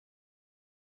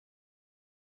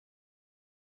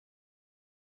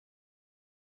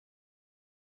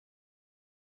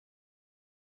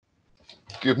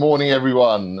Good morning,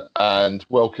 everyone, and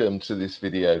welcome to this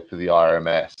video for the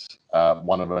IRMS,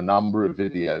 one of a number of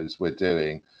videos we're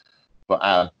doing for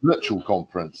our virtual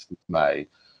conference this May,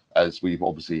 as we've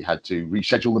obviously had to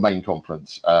reschedule the main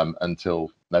conference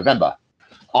until November.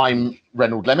 I'm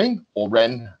Reynold Leming, or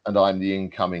Ren, and I'm the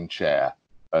incoming chair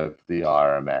of the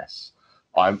IRMS.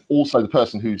 I'm also the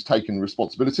person who's taken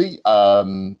responsibility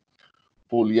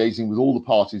for liaising with all the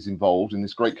parties involved in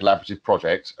this great collaborative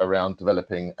project around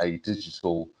developing a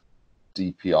digital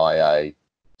DPIA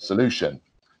solution.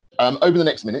 Over the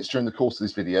next minutes during the course of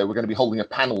this video, we're going to be holding a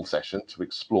panel session to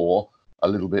explore a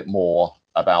little bit more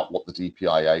about what the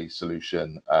DPIA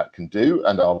solution can do,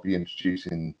 and I'll be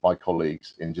introducing my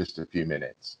colleagues in just a few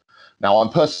minutes. Now, I'm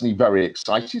personally very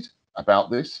excited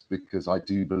about this because I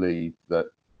do believe that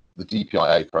the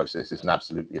DPIA process is an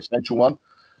absolutely essential one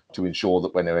to ensure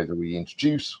that whenever we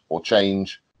introduce or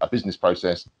change a business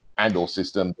process and or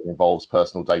system that involves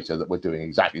personal data, that we're doing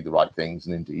exactly the right things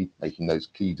and indeed making those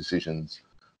key decisions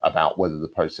about whether the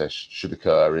process should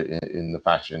occur in the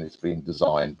fashion it's been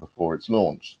designed before it's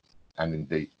launched, and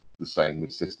indeed the same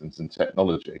with systems and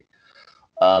technology.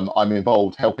 I'm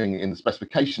involved helping in the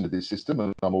specification of this system,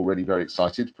 and I'm already very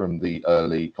excited from the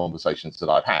early conversations that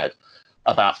I've had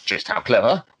about just how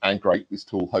clever and great this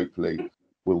tool hopefully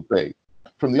will be.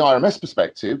 From the IRMS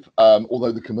perspective,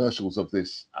 although the commercials of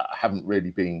this haven't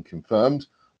really been confirmed,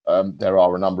 there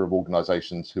are a number of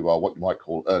organisations who are what you might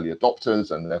call early adopters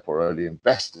and therefore early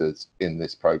investors in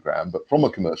this programme. But from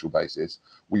a commercial basis,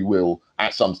 we will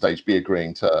at some stage be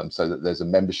agreeing terms so that there's a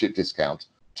membership discount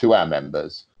to our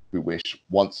members who wish,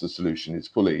 once the solution is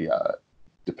fully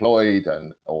deployed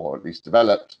and or at least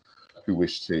developed, who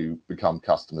wish to become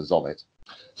customers of it.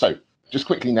 So just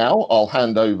quickly now, I'll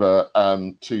hand over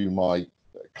to my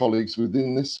colleagues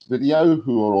within this video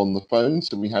who are on the phone.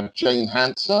 So we have Jane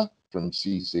Hanser from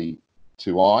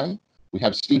CC2I. We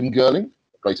have Stephen Girling,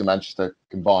 Greater Manchester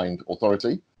Combined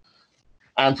Authority.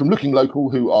 And from Looking Local,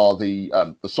 who are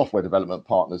the software development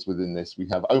partners within this, we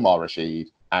have Omar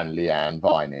Rashid and Leanne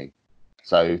Viney.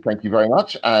 So thank you very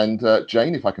much. And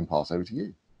Jane, if I can pass over to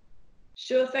you.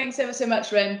 Sure, thanks ever so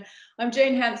much, Ren. I'm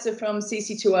Jane Hanser from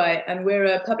CC2I, and we're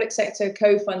a public sector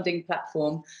co-funding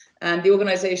platform and the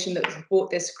organisation that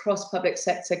brought this cross-public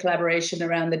sector collaboration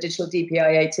around the Digital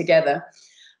DPIA together.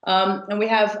 And we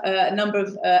have a number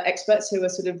of experts who are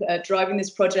sort of driving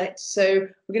this project. So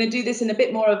we're going to do this in a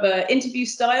bit more of an interview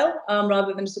style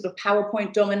rather than sort of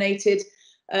PowerPoint-dominated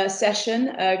session,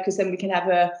 because then we can have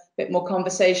a bit more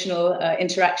conversational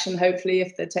interaction, hopefully,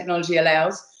 if the technology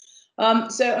allows.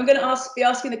 So I'm going to be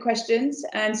asking the questions,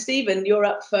 and Stephen, you're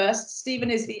up first.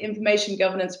 Stephen is the Information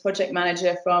Governance Project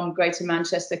Manager from Greater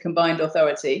Manchester Combined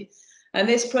Authority, and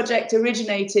this project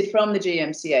originated from the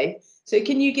GMCA. So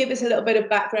can you give us a little bit of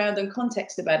background and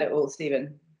context about it all,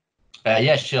 Stephen?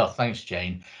 Yeah, sure. Thanks,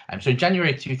 Jane. So in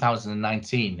January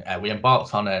 2019, we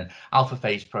embarked on an alpha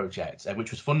phase project,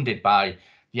 which was funded by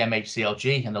the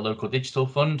MHCLG and the Local Digital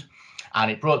Fund. And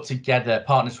it brought together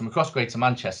partners from across Greater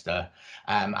Manchester,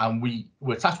 and we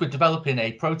were tasked with developing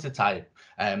a prototype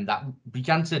that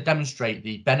began to demonstrate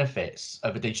the benefits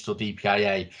of a digital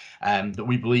DPIA that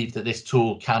we believe that this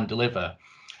tool can deliver.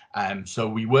 So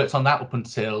we worked on that up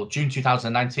until June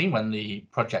 2019 when the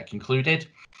project concluded.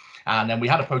 And then we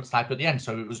had a prototype at the end,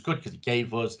 so it was good because it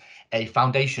gave us a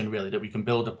foundation really that we can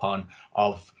build upon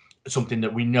of something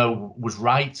that we know was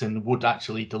right and would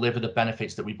actually deliver the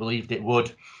benefits that we believed it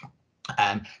would.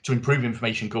 To improve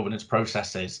information governance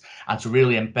processes and to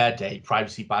really embed a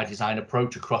privacy by design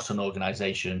approach across an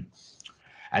organisation.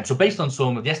 And so based on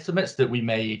some of the estimates that we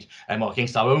made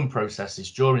against our own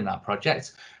processes during that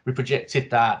project, we projected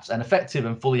that an effective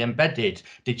and fully embedded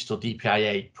digital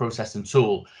DPIA process and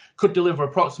tool could deliver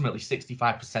approximately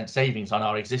 65% savings on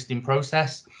our existing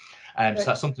process. So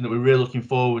that's something that we're really looking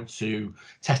forward to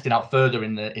testing out further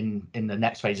in the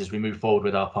next phase as we move forward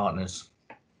with our partners.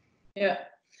 Yeah.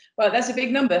 Well, that's a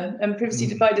big number, and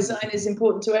privacy by design is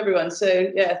important to everyone.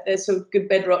 So yeah, there's a good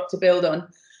bedrock to build on.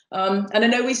 And I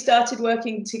know we started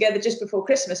working together just before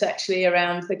Christmas, actually,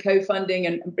 around the co-funding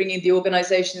and bringing the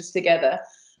organisations together.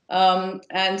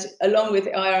 And along with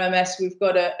IRMS, we've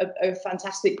got a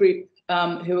fantastic group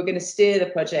who are going to steer the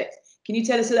project. Can you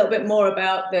tell us a little bit more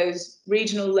about those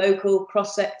regional, local,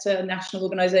 cross-sector, national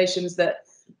organisations that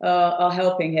are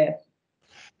helping here?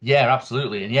 Yeah,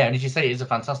 absolutely. And yeah, and as you say, it is a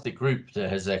fantastic group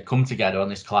that has come together on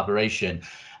this collaboration,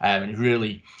 and it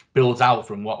really builds out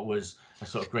from what was a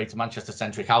sort of Greater Manchester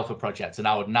centric alpha project and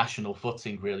our national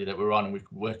footing really that we're on, and we're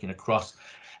working across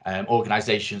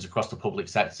organisations across the public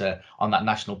sector on that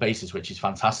national basis, which is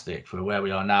fantastic for where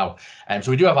we are now.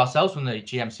 So we do have ourselves from the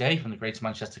GMCA, from the Greater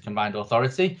Manchester Combined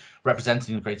Authority,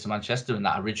 representing the Greater Manchester in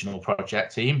that original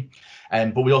project team.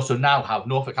 But we also now have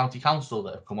Norfolk County Council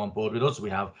that have come on board with us. We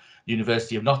have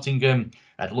University of Nottingham,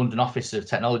 the London Office of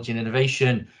Technology and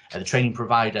Innovation, the training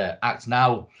provider Act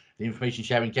Now, the Information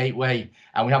Sharing Gateway,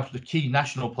 and we have the key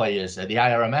national players, the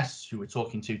IRMS, who we're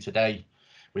talking to today.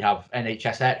 We have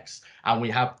NHSX, and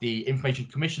we have the Information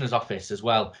Commissioner's Office as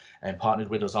well, partnered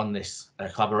with us on this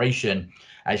collaboration.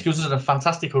 It gives us a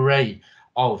fantastic array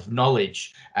of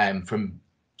knowledge from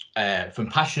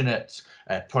passionate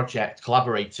project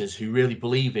collaborators who really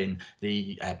believe in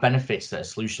the benefits that a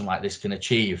solution like this can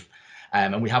achieve.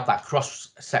 And we have that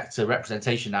cross-sector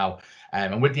representation now.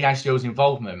 And with the ICO's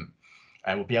involvement,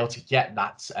 we'll be able to get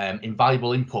that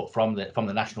invaluable input from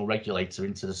the national regulator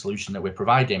into the solution that we're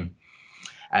providing.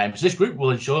 So this group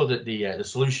will ensure that the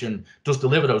solution does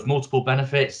deliver those multiple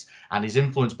benefits and is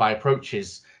influenced by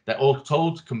approaches that, all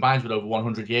told, combines with over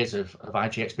 100 years of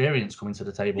IG experience coming to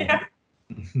the table. Yeah.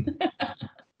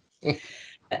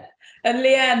 And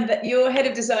Leanne, you're head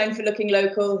of design for Looking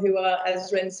Local, who are,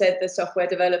 as Ren said, the software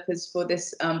developers for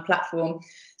this platform.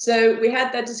 So we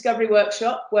had that discovery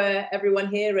workshop where everyone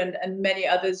here and many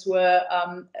others were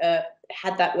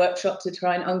had that workshop to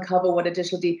try and uncover what a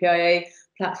digital DPIA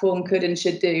platform could and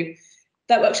should do.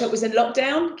 That workshop was in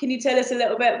lockdown. Can you tell us a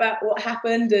little bit about what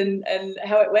happened and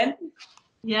how it went?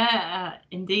 Yeah,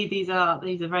 indeed, these are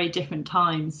very different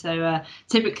times. So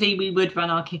typically we would run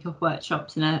our kickoff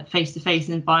workshops in a face-to-face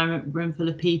environment, room full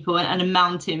of people, and a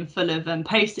mountain full of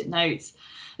post-it notes.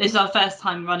 This is our first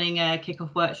time running a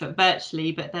kickoff workshop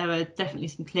virtually, but there were definitely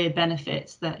some clear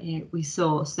benefits that we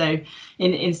saw. So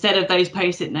instead of those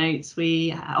post-it notes,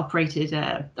 we operated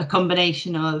a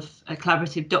combination of a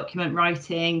collaborative document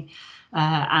writing,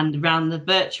 and around the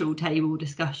virtual table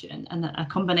discussion, and a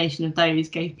combination of those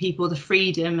gave people the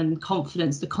freedom and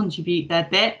confidence to contribute their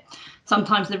bit.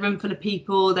 Sometimes in a room full of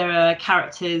people, there are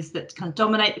characters that kind of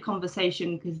dominate the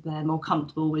conversation because they're more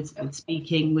comfortable with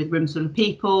speaking with rooms full of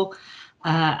people,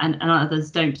 and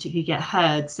others don't particularly get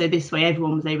heard. So this way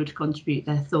everyone was able to contribute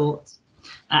their thoughts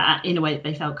in a way that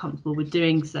they felt comfortable with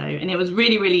doing so. And it was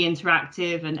really, really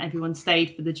interactive, and everyone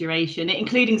stayed for the duration,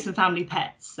 including some family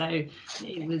pets. So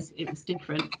it was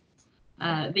different.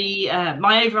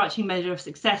 My overarching measure of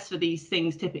success for these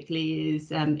things typically is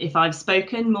if I've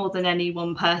spoken more than any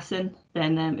one person,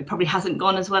 then it probably hasn't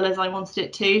gone as well as I wanted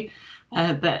it to.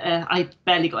 But I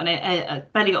barely got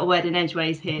a word in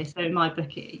edgeways here. So in my book,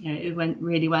 it went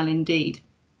really well indeed.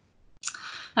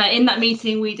 In that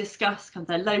meeting, we discussed kind of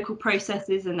their local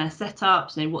processes and their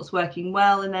setups, what's working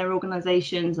well in their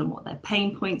organisations and what their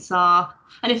pain points are,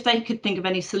 and if they could think of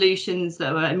any solutions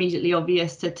that were immediately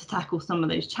obvious to tackle some of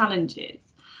those challenges.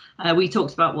 We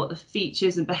talked about what the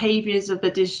features and behaviours of the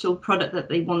digital product that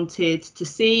they wanted to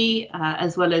see,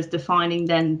 as well as defining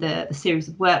then the series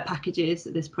of work packages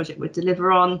that this project would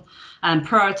deliver on, and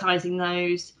prioritising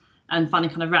those. And finally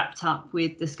kind of wrapped up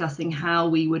with discussing how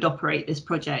we would operate this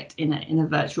project in a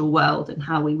virtual world, and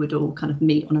how we would all kind of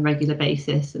meet on a regular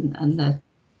basis, and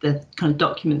the kind of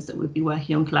documents that we'd be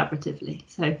working on collaboratively.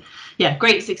 So yeah,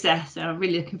 great success. I'm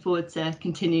really looking forward to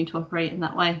continuing to operate in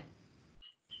that way.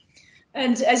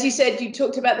 And as you said, you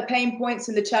talked about the pain points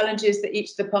and the challenges that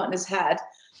each of the partners had.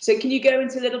 So can you go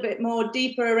into a little bit more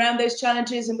deeper around those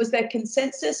challenges, and was there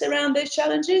consensus around those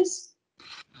challenges?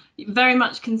 Very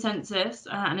much consensus,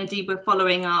 and indeed we're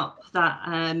following up that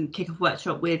kickoff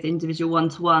workshop with individual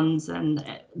one-to-ones, and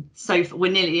so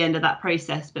we're nearly at the end of that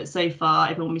process, but so far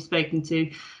everyone we've spoken to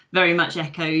very much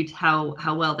echoed how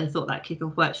well they thought that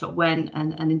kickoff workshop went,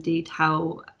 and indeed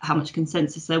how much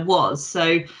consensus there was.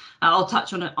 So I'll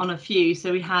touch on a few.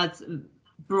 So we had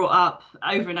brought up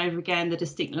over and over again the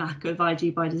distinct lack of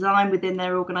IG by design within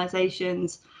their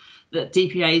organisations, that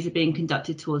DPIAs are being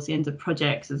conducted towards the end of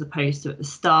projects as opposed to at the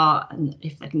start, and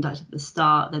if they're conducted at the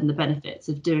start, then the benefits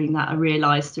of doing that are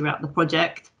realised throughout the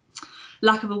project.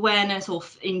 Lack of awareness, or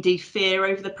indeed fear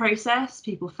over the process.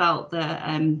 People felt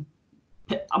that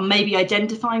maybe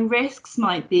identifying risks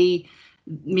might be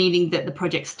meaning that the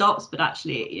project stops, but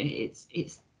actually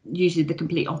it's usually the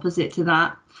complete opposite to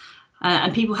that.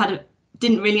 And people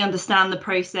didn't really understand the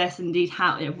process, indeed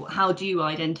how do you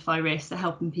identify risks, so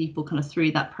helping people kind of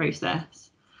through that process.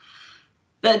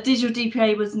 But digital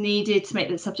DPIA was needed to make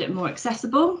the subject more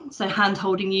accessible, so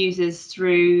hand-holding users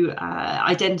through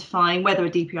identifying whether a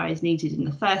DPIA is needed in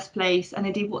the first place, and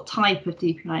indeed what type of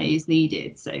DPIA is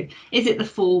needed. So is it the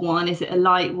full one, is it a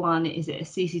light one, is it a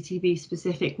CCTV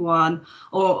specific one,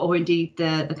 or indeed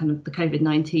the kind of the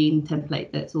COVID-19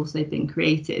 template that's also been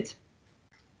created.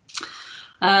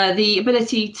 The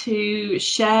ability to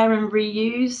share and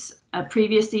reuse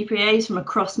previous DPIAs from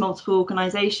across multiple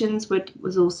organisations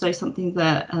was also something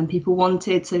that people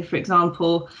wanted. So, for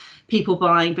example, people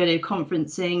buying video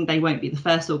conferencing, they won't be the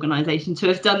first organisation to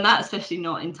have done that, especially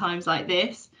not in times like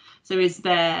this. So is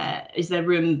there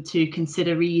room to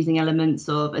consider reusing elements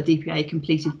of a DPIA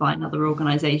completed by another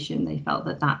organisation? They felt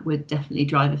that would definitely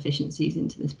drive efficiencies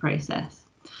into this process.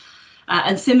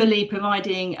 And similarly,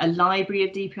 providing a library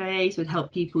of DPIAs would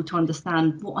help people to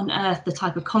understand what on earth the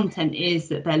type of content is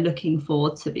that they're looking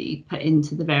for to be put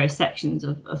into the various sections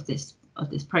of this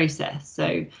process.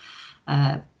 So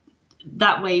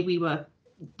that way,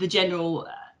 the general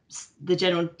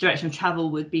direction of travel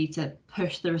would be to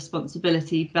push the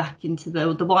responsibility back into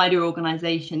the wider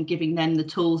organisation, giving them the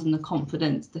tools and the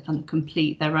confidence to kind of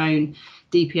complete their own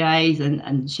DPIAs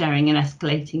and sharing and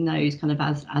escalating those kind of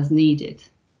as needed.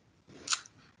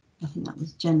 I think that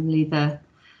was generally the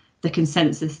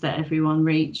consensus that everyone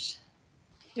reached.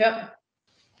 Yeah.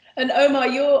 And Omar,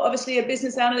 you're obviously a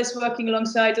business analyst working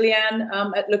alongside Leanne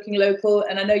at Looking Local,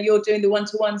 and I know you're doing the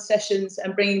one-to-one sessions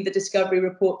and bringing the discovery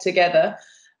report together.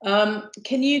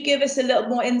 Can you give us a little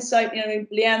more insight? You know,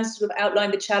 Leanne sort of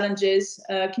outlined the challenges.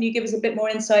 Can you give us a bit more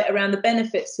insight around the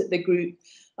benefits that the group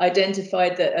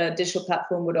identified that a digital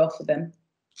platform would offer them?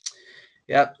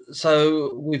 Yeah,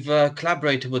 so we've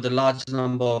collaborated with a large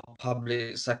number of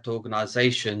public sector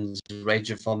organisations,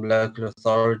 ranging from local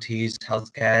authorities,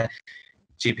 healthcare,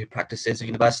 GP practices,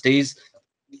 universities,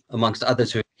 amongst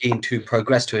others, who are keen to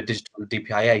progress to a digital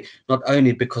DPIA, not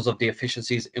only because of the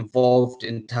efficiencies involved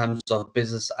in terms of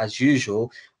business as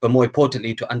usual, but more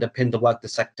importantly, to underpin the work the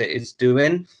sector is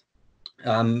doing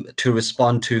to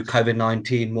respond to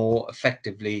COVID-19 more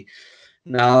effectively.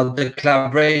 Now, the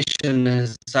collaboration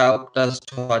has helped us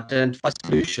to identify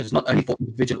solutions, not only for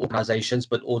individual organisations,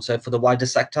 but also for the wider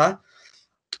sector.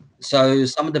 So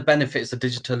some of the benefits the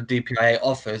digital DPIA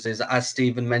offers is, as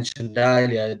Stephen mentioned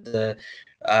earlier, the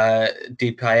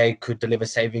DPIA could deliver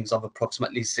savings of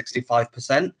approximately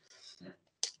 65%.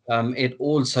 It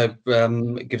also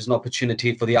gives an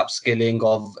opportunity for the upskilling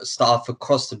of staff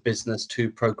across the business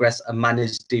to progress and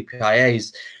manage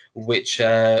DPIAs, which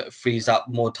frees up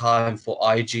more time for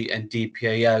IG and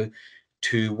DPIO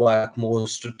to work more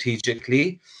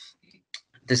strategically.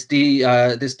 This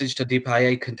digital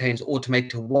DPIA contains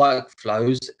automated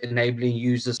workflows, enabling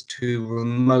users to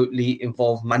remotely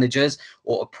involve managers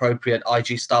or appropriate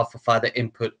IG staff for further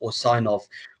input or sign-off,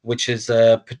 which is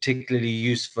particularly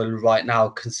useful right now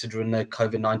considering the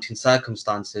COVID-19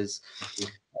 circumstances.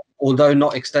 Although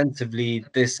not extensively,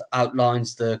 this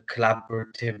outlines the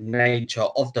collaborative nature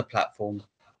of the platform.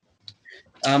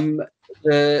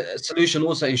 The solution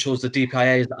also ensures the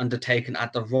DPIA is undertaken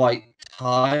at the right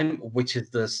time, which is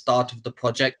the start of the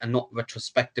project, and not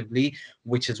retrospectively,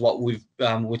 which is what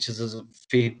which is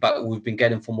feedback we've been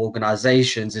getting from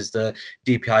organisations, is the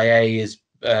DPIA is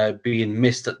being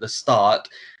missed at the start,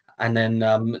 and then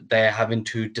they're having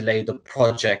to delay the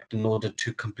project in order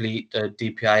to complete the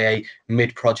DPIA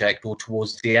mid-project or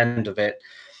towards the end of it.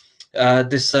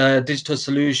 This digital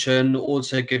solution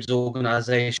also gives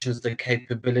organizations the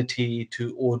capability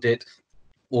to audit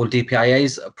all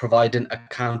DPIAs, providing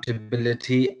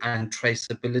accountability and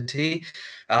traceability.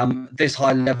 This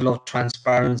high level of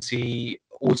transparency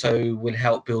also will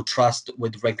help build trust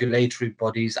with regulatory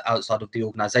bodies outside of the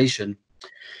organization.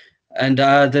 And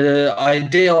the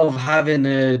idea of having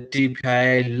a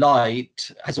DPIA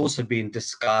Lite has also been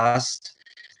discussed,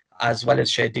 as well as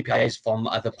shared DPIAs from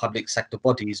other public sector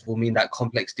bodies, will mean that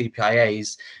complex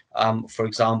DPIAs, for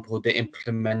example, the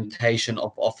implementation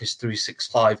of Office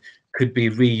 365, could be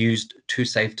reused to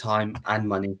save time and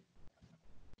money.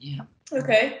 Yeah.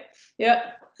 Okay.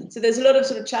 Yeah. So there's a lot of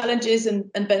sort of challenges and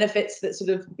benefits that sort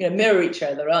of mirror each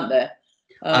other, aren't there?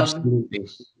 Absolutely.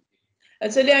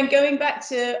 And so, Leanne, going back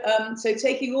to so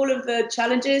taking all of the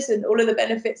challenges and all of the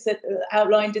benefits that are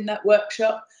outlined in that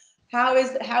workshop, how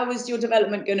is your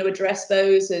development going to address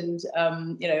those, and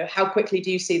how quickly do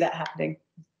you see that happening?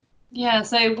 Yeah,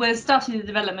 so we're starting the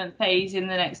development phase in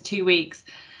the next 2 weeks.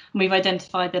 And we've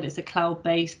identified that it's a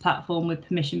cloud-based platform with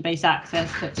permission-based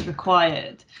access that's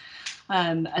required.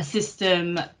 A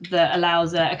system that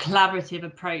allows a collaborative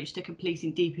approach to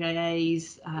completing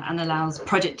DPIAs and allows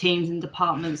project teams and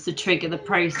departments to trigger the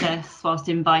process whilst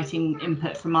inviting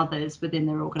input from others within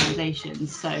their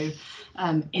organisations. So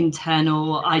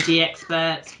internal ID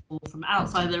experts or from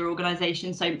outside of their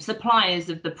organisation, so suppliers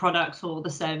of the products or the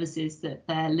services that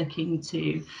they're looking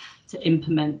to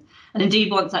implement. And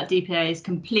indeed, once that DPIA is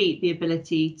complete, the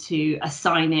ability to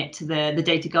assign it to the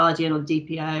data guardian or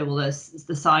DPO or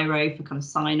the CIRO for kind of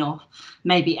sign off,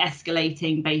 maybe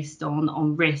escalating based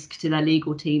on risk to their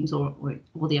legal teams or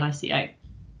the ICO.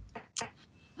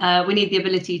 We need the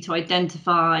ability to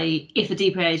identify if a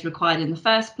DPIA is required in the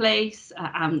first place,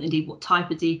 and indeed what type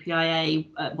of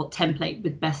DPIA, what template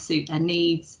would best suit their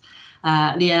needs.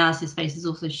 The analysis phase has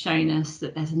also shown us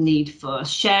that there's a need for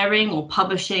sharing or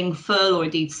publishing full or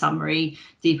indeed summary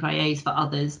DPIAs for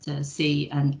others to see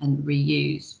and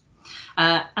reuse.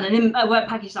 And a work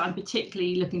package that I'm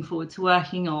particularly looking forward to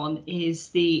working on is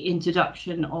the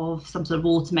introduction of some sort of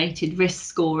automated risk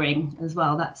scoring as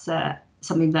well. That's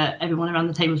something that everyone around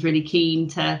the table is really keen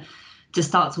to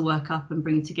start to work up and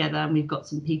bring together. And we've got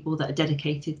some people that are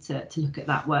dedicated to look at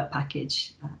that work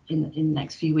package in the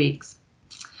next few weeks.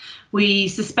 We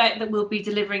suspect that we'll be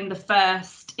delivering the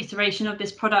first iteration of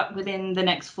this product within the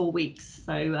next 4 weeks.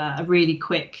 So a really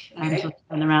quick sort of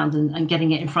turnaround and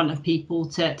getting it in front of people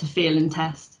to feel and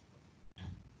test.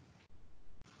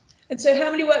 And so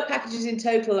how many work packages in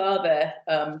total are there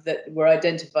that were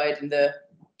identified in the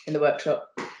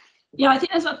workshop? Yeah, I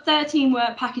think there's about 13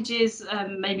 work packages,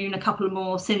 maybe even a couple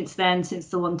more since then, since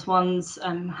the one-to-ones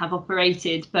have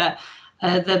operated. But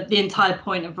the entire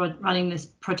point of running this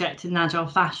project in an agile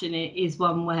fashion is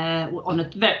one where on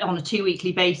a 2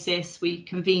 weekly basis, we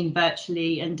convene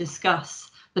virtually and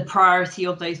discuss the priority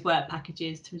of those work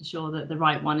packages to ensure that the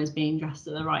right one is being addressed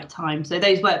at the right time. So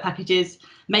those work packages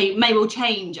may well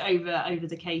change over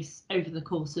the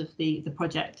course of the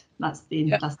project. That's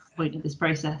the point of this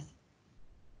process.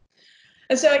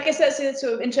 And so I guess that's a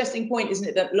sort of interesting point, isn't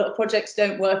it, that a lot of projects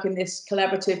don't work in this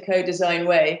collaborative co-design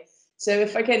way. So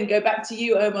if I can go back to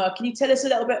you, Omar, can you tell us a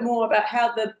little bit more about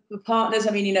how the partners,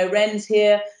 I mean, you know, Ren's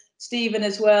here, Stephen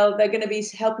as well, they're going to be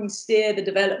helping steer the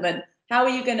development. How are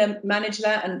you going to manage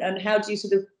that, and how do you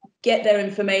sort of get their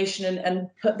information and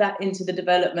put that into the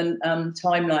development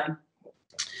timeline?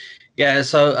 Yeah,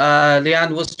 so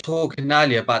Leanne was talking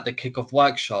earlier about the kickoff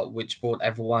workshop, which brought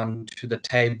everyone to the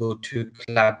table to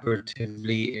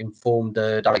collaboratively inform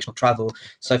the direction of travel.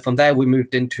 So from there, we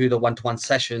moved into the one-to-one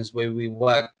sessions where we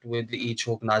worked with each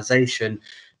organization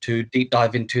to deep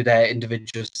dive into their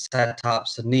individual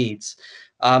setups and needs.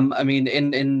 I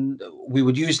mean, we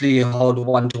would usually hold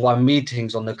one-to-one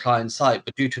meetings on the client site,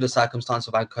 but due to the circumstance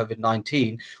of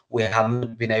COVID-19, we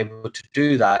haven't been able to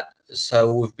do that.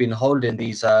 So we've been holding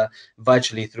these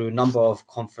virtually through a number of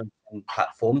conferencing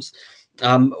platforms.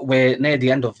 We're near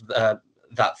the end of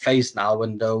that phase now,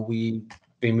 and we'll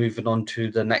be moving on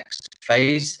to the next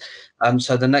phase.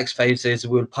 So the next phase is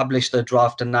we'll publish the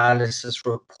draft analysis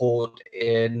report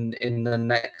in the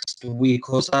next week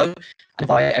or so, and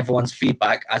invite everyone's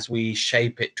feedback as we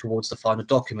shape it towards the final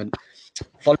document.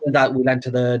 Following that, we'll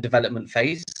enter the development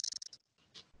phase.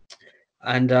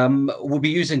 And we'll be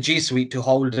using G Suite to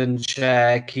hold and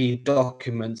share key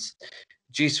documents.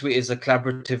 G Suite is a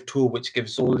collaborative tool which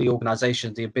gives all the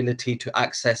organizations the ability to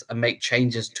access and make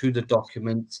changes to the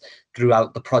documents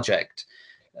throughout the project.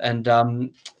 And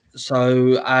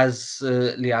so as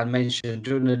Leanne mentioned,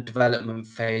 during the development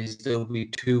phase, there will be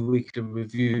 2 weekly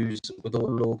reviews with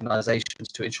all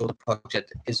organizations to ensure the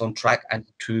project is on track and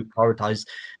to prioritize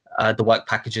the work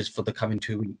packages for the coming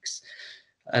 2 weeks.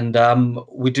 And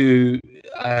we do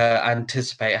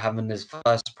anticipate having this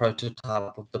first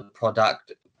prototype of the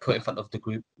product put in front of the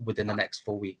group within the next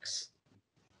 4 weeks.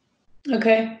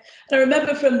 Okay. I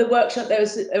remember from the workshop, there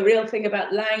was a real thing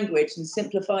about language and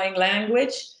simplifying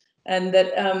language, and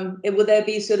that will there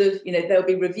be sort of, you know, there'll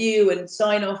be review and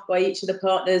sign off by each of the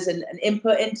partners and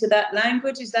input into that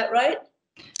language. Is that right?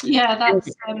 Yeah,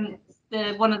 that's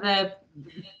one of the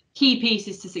key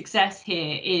pieces to success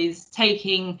here is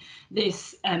taking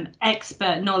this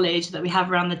expert knowledge that we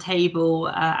have around the table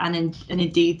and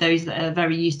indeed those that are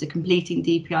very used to completing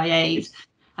DPIAs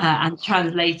and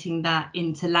translating that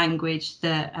into language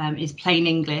that is plain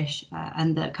English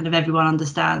and that kind of everyone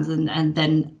understands, and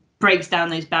then breaks down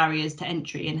those barriers to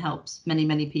entry and helps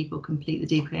many people complete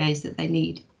the DPIAs that they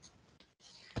need.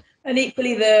 And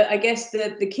equally, I guess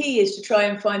the key is to try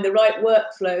and find the right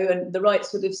workflow and the right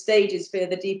sort of stages for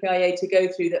the DPIA to go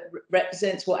through that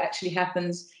represents what actually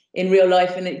happens in real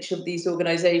life in each of these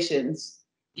organisations.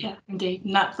 Yeah, indeed.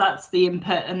 And that's the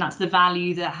input, and that's the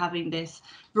value that having this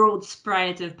broad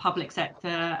spread of public sector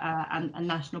and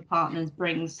national partners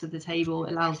brings to the table.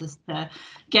 It allows us to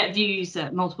get views,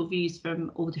 multiple views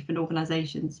from all different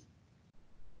organisations.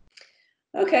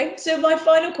 Okay, so my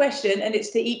final question, and it's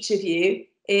to each of you,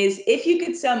 is if you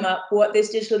could sum up what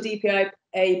this digital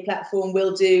DPIA platform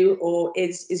will do or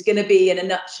is going to be in a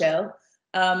nutshell,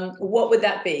 what would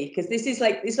that be? Because this is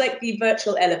it's like the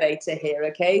virtual elevator here.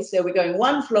 Okay, so we're going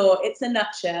one floor. It's a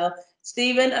nutshell.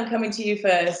 Stephen, I'm coming to you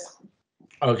first.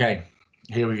 Okay,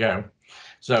 Here we go.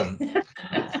 So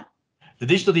the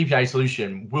digital DPIA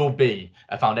solution will be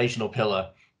a foundational pillar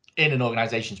in an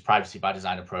organization's privacy by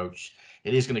design approach.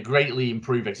 It is going to greatly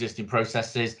improve existing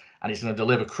processes, and it's going to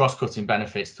deliver cross-cutting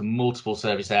benefits to multiple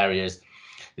service areas.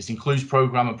 This includes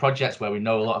program and projects where we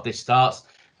know a lot of this starts,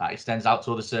 that extends out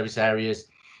to other service areas,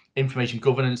 information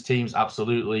governance teams,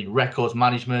 absolutely, records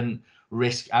management,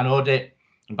 risk and audit.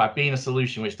 And by being a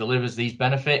solution which delivers these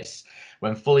benefits,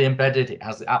 when fully embedded, it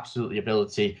has the absolute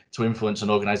ability to influence an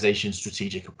organization's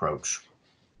strategic approach.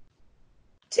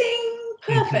 Ting!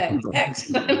 Perfect.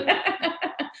 Excellent.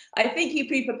 I think you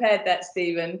pre-prepared that,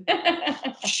 Stephen.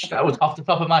 That was off the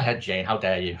top of my head, Jane. How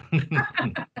dare you?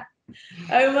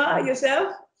 Omar,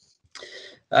 yourself?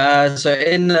 So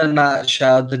in a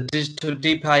nutshell, the Digital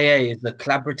DPIA is a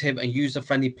collaborative and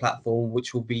user-friendly platform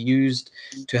which will be used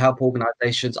to help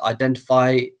organizations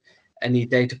identify any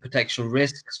data protection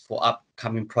risks for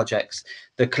upcoming projects.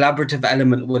 The collaborative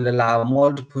element will allow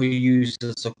multiple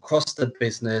users across the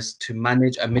business to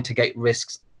manage and mitigate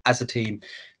risks as a team.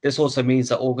 This also means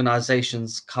that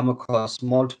organizations come across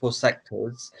multiple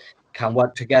sectors can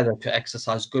work together to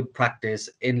exercise good practice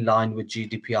in line with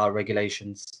GDPR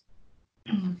regulations.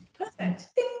 Perfect.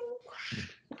 Ding.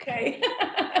 Okay.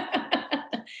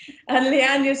 And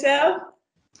Leanne, yourself?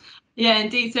 Yeah,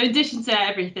 indeed. So in addition to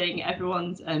everything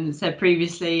everyone's said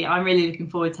previously, I'm really looking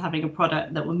forward to having a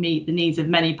product that will meet the needs of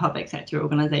many public sector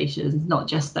organisations, not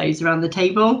just those around the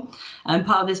table. And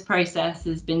part of this process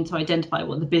has been to identify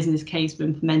what the business case for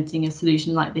implementing a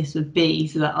solution like this would be,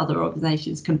 so that other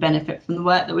organisations can benefit from the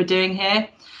work that we're doing here.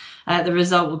 The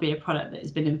result will be a product that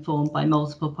has been informed by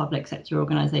multiple public sector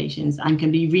organisations and can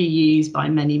be reused by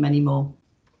many, many more.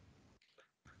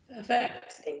 Perfect.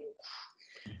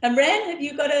 And Ren, have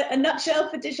you got a nutshell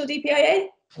for Digital DPIA?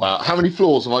 Wow, how many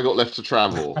floors have I got left to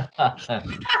travel?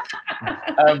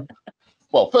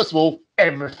 Well, first of all,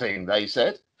 everything they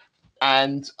said,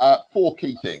 and 4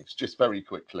 key things, just very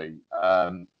quickly.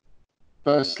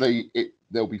 Firstly,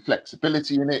 there'll be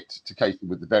flexibility in it to cater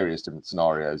with the various different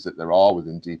scenarios that there are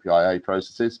within DPIA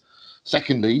processes.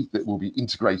 Secondly, that will be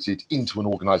integrated into an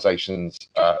organisation's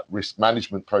risk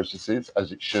management processes,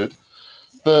 as it should.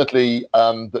 Thirdly,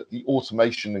 that the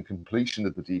automation and completion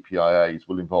of the DPIAs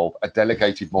will involve a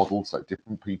delegated model, so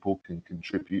different people can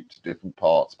contribute to different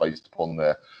parts based upon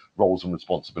their roles and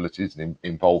responsibilities and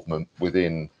involvement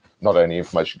within not only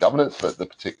information governance, but the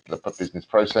particular business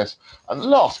process. And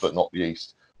last but not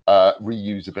least,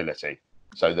 reusability,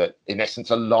 so that in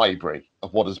essence, a library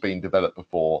of what has been developed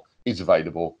before is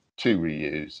available to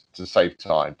reuse, to save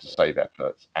time, to save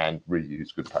efforts, and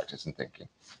reuse good practice and thinking.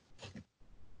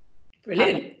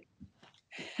 Brilliant.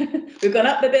 We've gone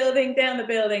up the building, down the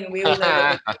building, and we all know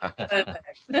that.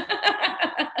 Perfect.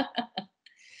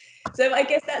 So I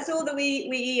guess that's all that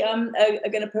we are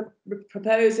going to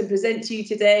propose and present to you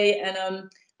today. And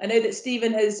I know that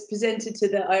Stephen has presented to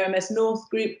the IRMS North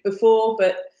group before,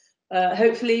 but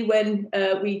hopefully when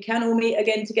we can all meet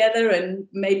again together, and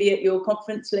maybe at your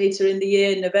conference later in the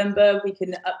year, in November, we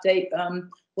can update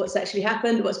what's actually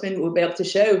happened, we'll be able to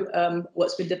show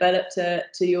what's been developed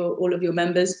to all of your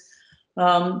members.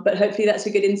 But hopefully that's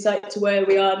a good insight to where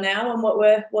we are now and what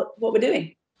we're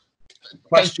doing.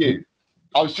 Thank you.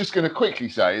 I was just going to quickly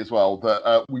say as well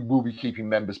that we will be keeping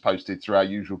members posted through our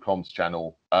usual comms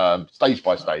channel, stage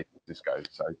by stage as this goes.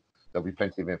 So there'll be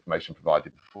plenty of information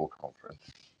provided before conference.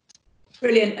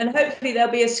 Brilliant. And hopefully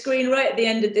there'll be a screen right at the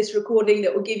end of this recording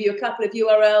that will give you a couple of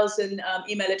URLs and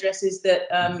email addresses that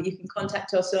you can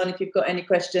contact us on if you've got any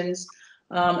questions,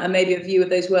 and maybe a view of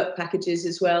those work packages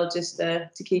as well, just to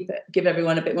give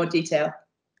everyone a bit more detail.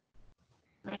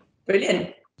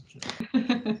 Brilliant.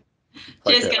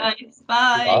 Cheers, guys.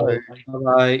 Bye. Bye.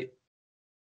 Bye.